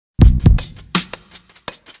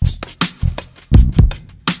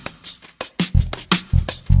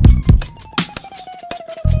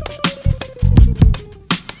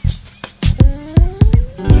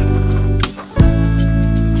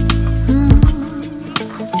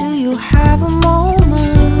have a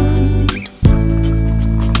moment?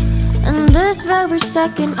 And this very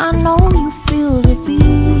second I know you feel the beat.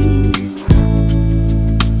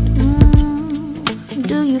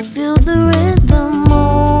 Do you feel the rhythm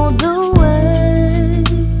all the way?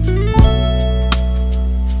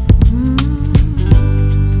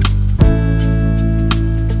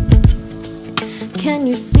 Can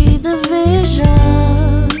you see the vision?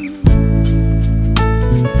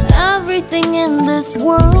 Everything in this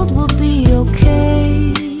world will be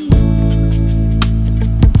okay.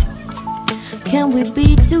 Can we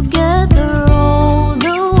be together all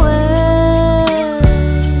the way?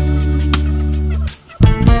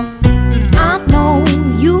 I know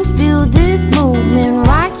you feel this movement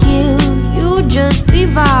right here. You just be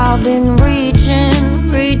vibing,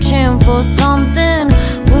 reaching for something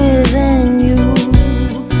within you.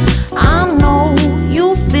 I know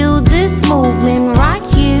you feel this movement right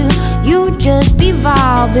here. You just be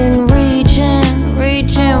vibing, reaching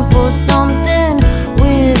for something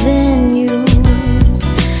within you.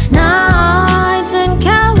 Nights in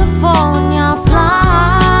California,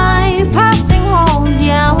 fly passing homes,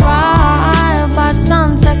 yeah, right by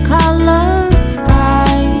sunset colored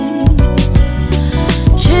skies.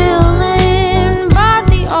 Chilling by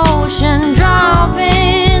the ocean,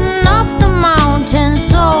 driving up the mountain,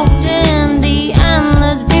 soaked in the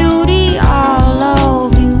endless beauty all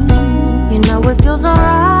of you. You know it feels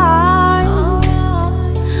alright,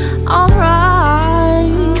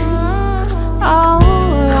 alright, alright.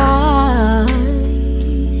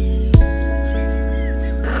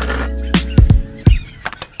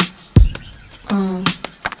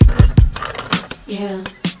 Yeah.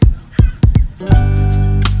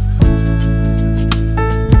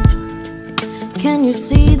 Can you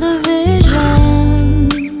see the vision?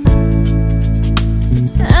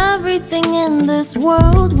 Everything in this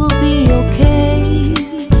world will be okay.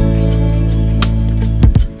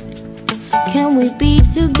 Can we be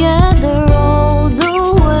together all the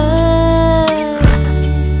way?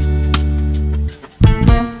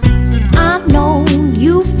 I know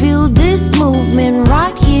you feel this movement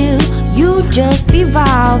right here. You just be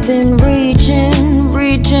vibing,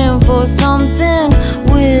 reaching for something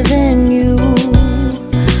within you.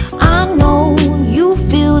 I know you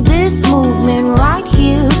feel this movement right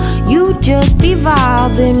here. You just be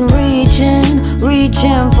vibing,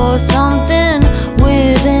 reaching for something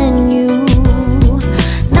within you.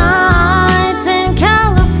 Nights in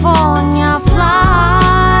California,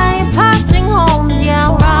 fly passing homes,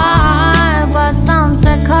 yeah, right by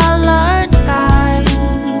sunset colored skies.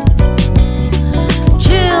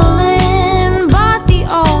 Chilling by the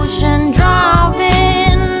ocean,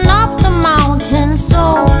 driving up the mountain,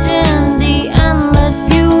 soaked in the endless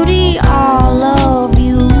beauty all of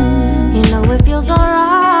you. You know it feels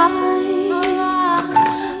alright,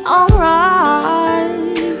 alright,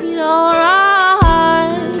 alright.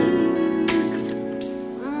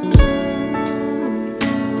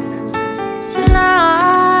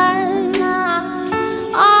 Tonight,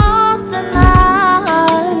 oh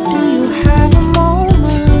tonight. Do you have a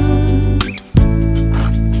moment?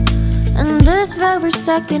 And this very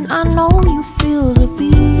second I know you feel the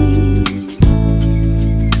beat.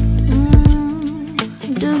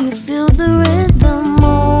 Do you feel the rhythm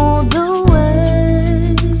all the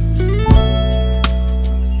way?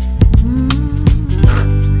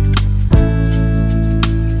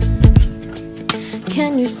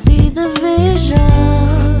 Can you see the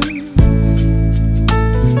vision?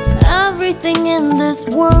 Everything in this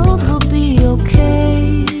world will be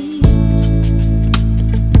okay.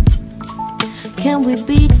 Can we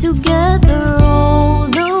be together all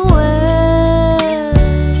the way?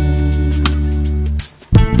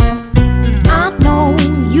 I know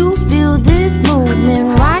you feel this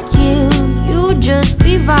movement right here. You just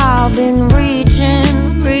be vibing, reaching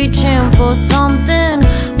for something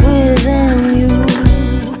within you.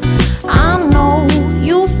 I know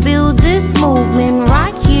you feel this movement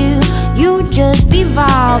right here. You just be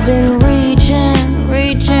vibing, reaching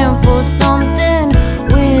for something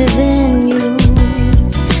within you.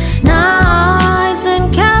 Nights in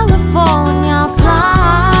California,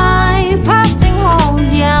 fly passing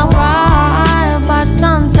homes, yeah, right by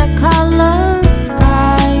sunset colored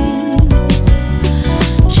skies.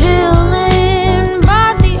 Chilling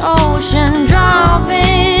by the ocean,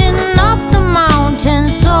 driving up the mountain,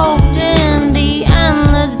 soaked in the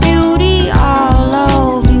endless beauty all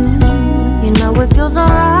of you. You know it feels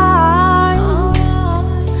alright,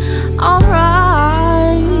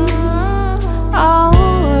 alright, alright.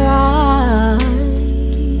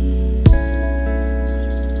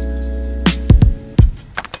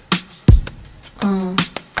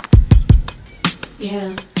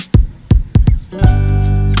 Yeah.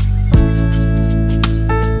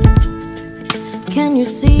 Can you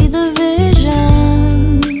see the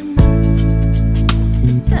vision?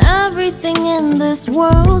 Everything in this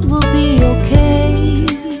world will be okay.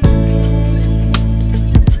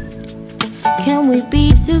 Can we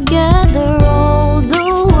be together all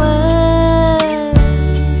the way?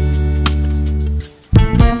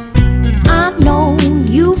 I know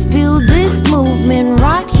you feel this movement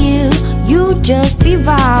right here. You just be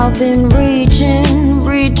vibing,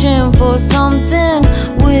 reaching for something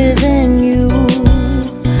within you.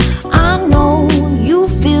 I know you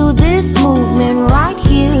feel this movement right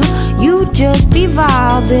here. You just be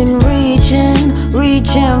vibing,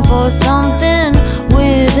 reaching for something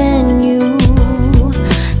within you.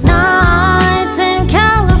 Nights in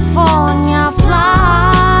California,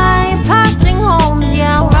 fly passing homes,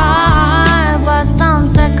 yeah, right by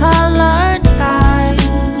sunset colored sky.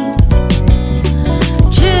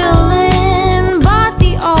 Chilling by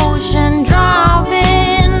the ocean,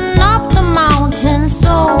 driving up the mountain,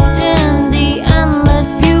 soaked in the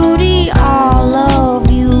endless beauty, all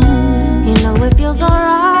of you. You know it feels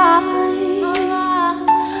alright,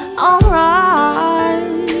 alright,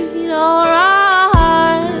 alright.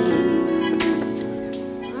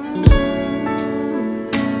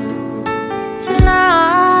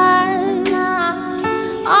 Tonight,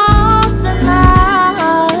 oh,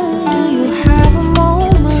 tonight, do you have a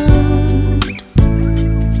moment?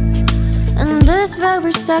 And this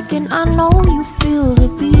very second, I know you feel the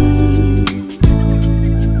beat.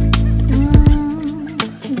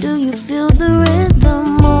 Do you feel the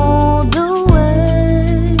rhythm all the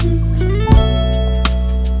way?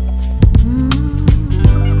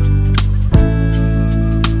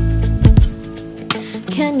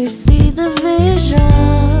 Can you see the vision?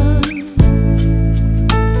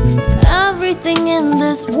 Everything in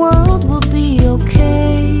this world will be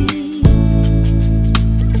okay.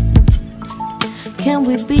 Can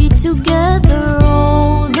we be together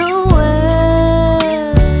all the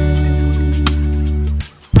way?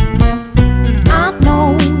 I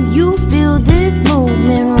know you feel this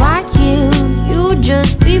movement right here. You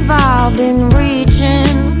just be vibing,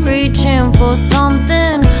 reaching for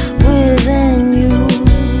something within you.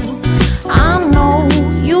 I know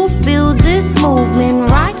you feel this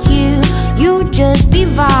movement right here. You just be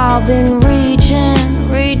vibing, reaching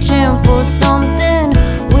for something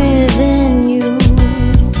within you.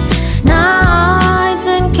 Nights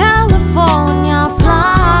in California,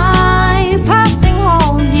 fly passing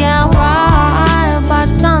homes, yeah, right by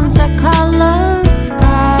sunset colored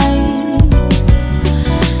skies.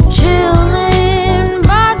 Chilling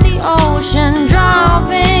by the ocean,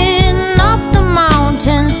 driving up the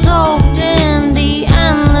mountain, soaked in the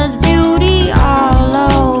endless beauty, all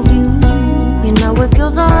of you. You know it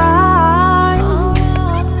feels alright,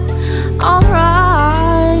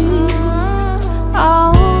 alright,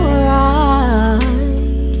 alright.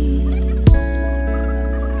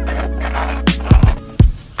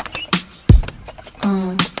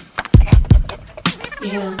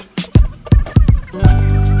 Yeah.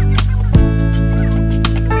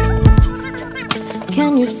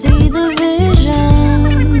 Can you see the vision?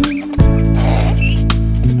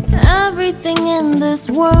 Everything in this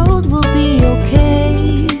world will be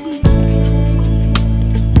okay.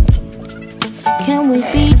 Can we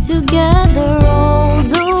be together all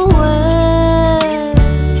the way?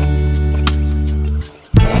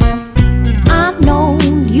 I know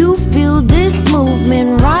you feel this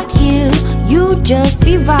movement right here. You just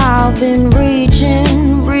be vibing,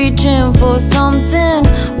 reaching for something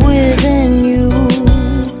within you.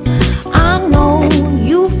 I know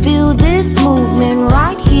you feel this movement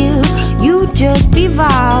right here. You just be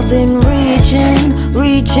vibing,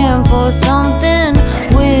 reaching for something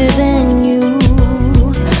within you.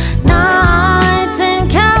 Nights in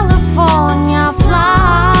California,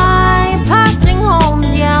 fly passing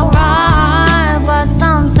homes, yeah, right by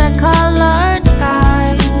sunset colored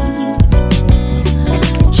sky.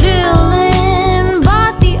 Chilling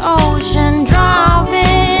by the ocean,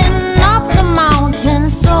 driving up the mountain,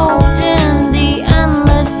 soaked in the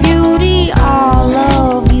endless beauty, all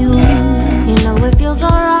of you. You know it feels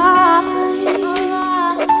alright,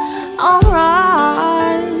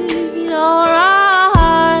 alright, alright.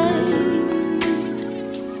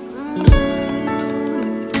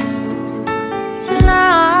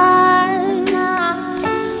 Tonight,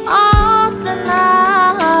 oh,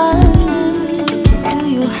 tonight, do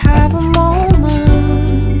you have a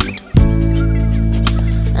moment?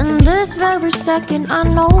 And this very second, I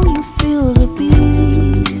know you feel the beat.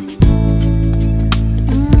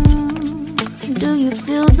 Do you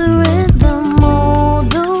feel the rhythm all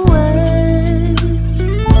the way?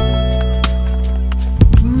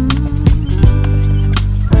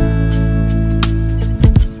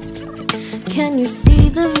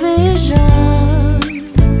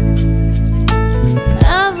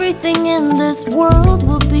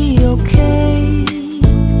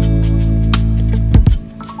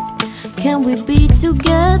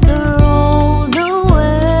 together all the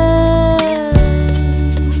way.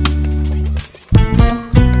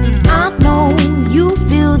 I know you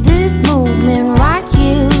feel this movement right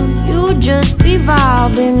here. You just be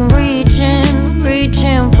vibing,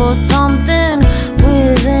 reaching for something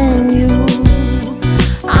within you.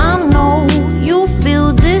 I know you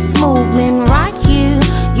feel this movement right here.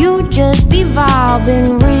 You just be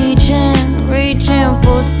vibing, reaching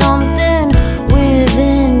for something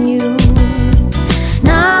within you.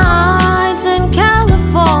 Nights in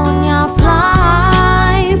California,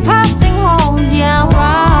 fly passing homes, yeah,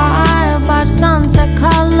 right by sunset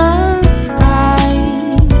colored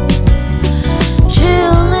skies.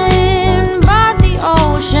 Chilling by the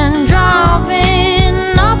ocean, driving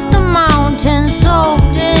up the mountain,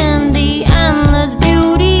 soaked in the endless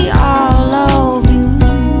beauty all of you.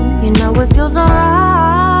 You know it feels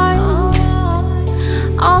alright,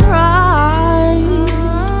 alright,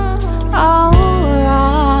 alright.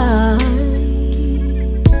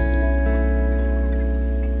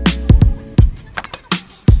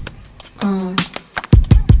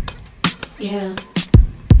 Yeah.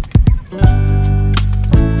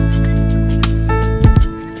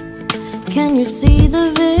 Can you see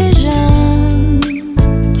the vision?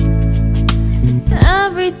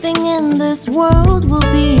 Everything in this world will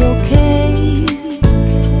be okay.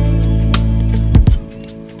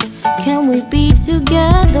 Can we be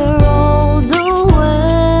together all the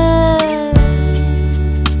way?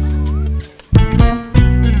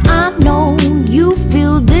 I know you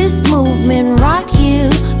feel this movement right here.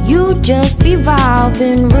 You just be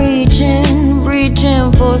vibing,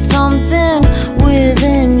 reaching for something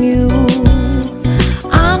within you.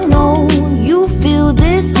 I know you feel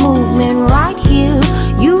this movement right here.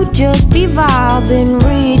 You just be vibing,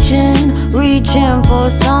 reaching for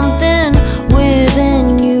something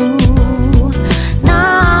within you.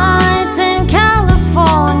 Nights in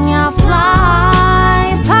California,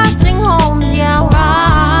 fly passing homes, yeah,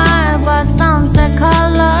 right by sunset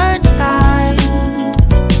colored skies.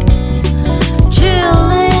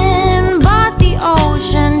 Chilling by the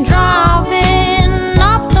ocean, driving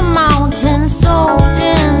up the mountain, soaked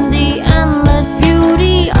in the endless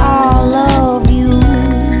beauty all of you.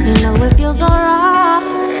 You know it feels alright,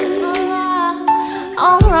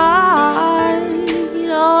 alright,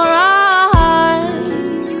 alright.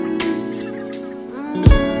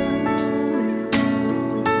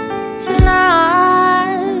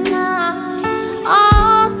 Tonight,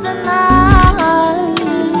 oh tonight,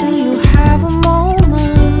 do you have a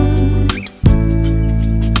moment?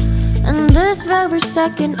 And this very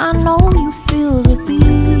second, I know you feel the beat.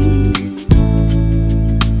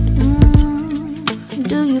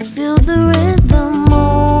 Do you feel the rhythm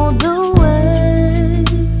all the way?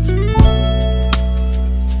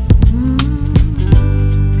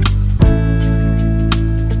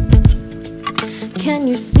 Can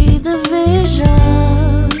you see the vision?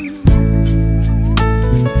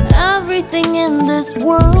 Everything in this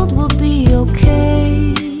world will be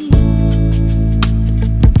okay.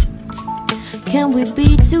 Can we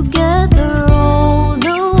be together all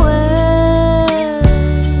the way?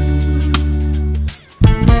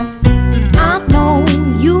 I know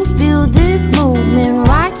you feel this movement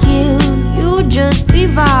right here. You just be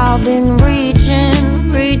vibing,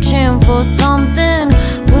 reaching for something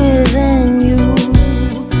within you.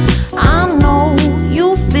 I know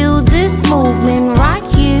you feel this movement right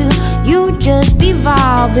here. You just be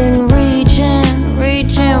vibing,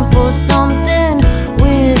 reaching for something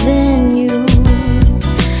within you.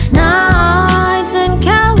 Nights in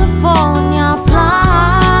California,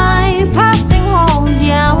 fly passing homes,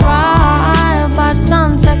 yeah, right by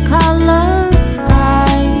sunset colored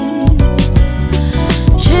skies.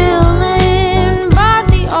 Chilling by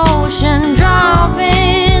the ocean,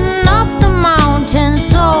 driving up the mountain,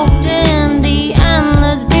 soaked in the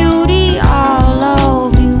endless beauty all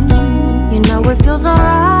of you. You know it feels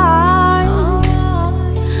alright,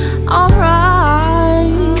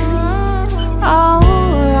 alright, alright.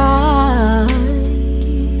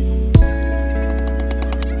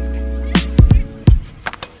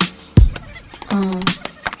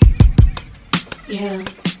 Yeah.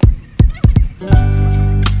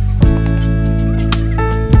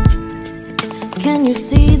 Can you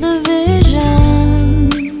see the vision?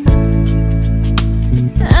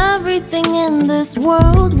 Everything in this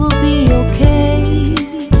world will be okay.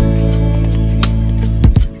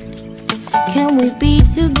 Can we be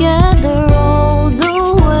together all the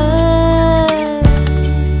way?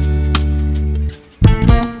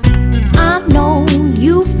 I know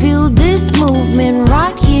you feel this movement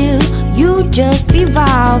right here. You just be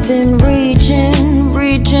vibing,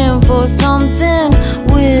 reaching for something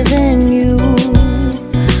within you.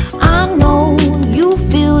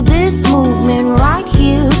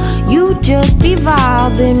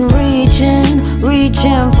 vibing,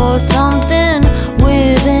 reaching for something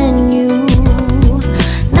within you.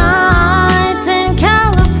 Nights in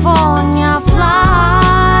California,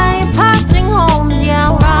 fly passing homes,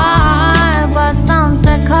 yeah, right by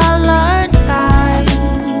sunset colored sky.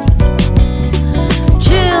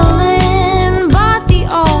 Chilling by the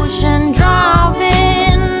ocean,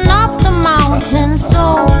 driving up the mountain,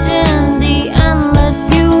 soaked in the endless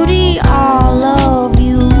beauty, all of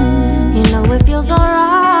you. You know it feels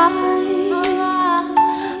alright,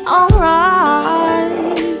 alright,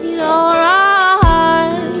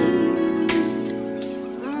 alright.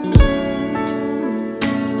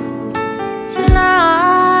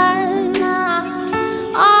 Tonight,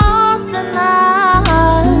 oh tonight,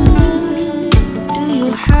 do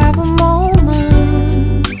you have a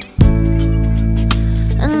moment?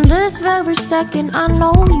 And this very second, I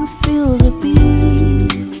know you feel the beat.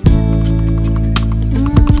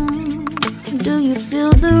 Do you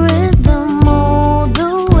feel the rhythm all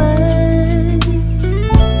the way?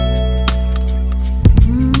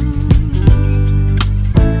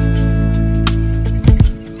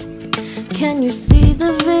 Can you see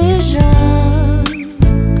the vision?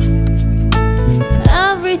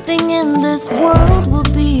 Everything in this world will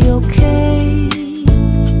be okay.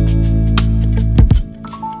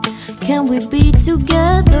 Can we be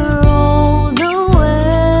together all the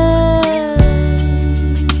way?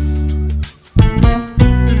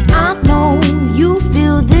 I know you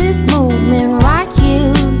feel this movement right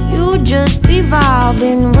here. You just be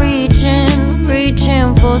vibing,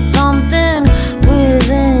 reaching for something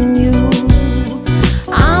within you.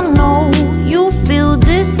 I know you feel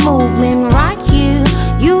this movement right here.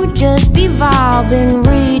 You just be vibing,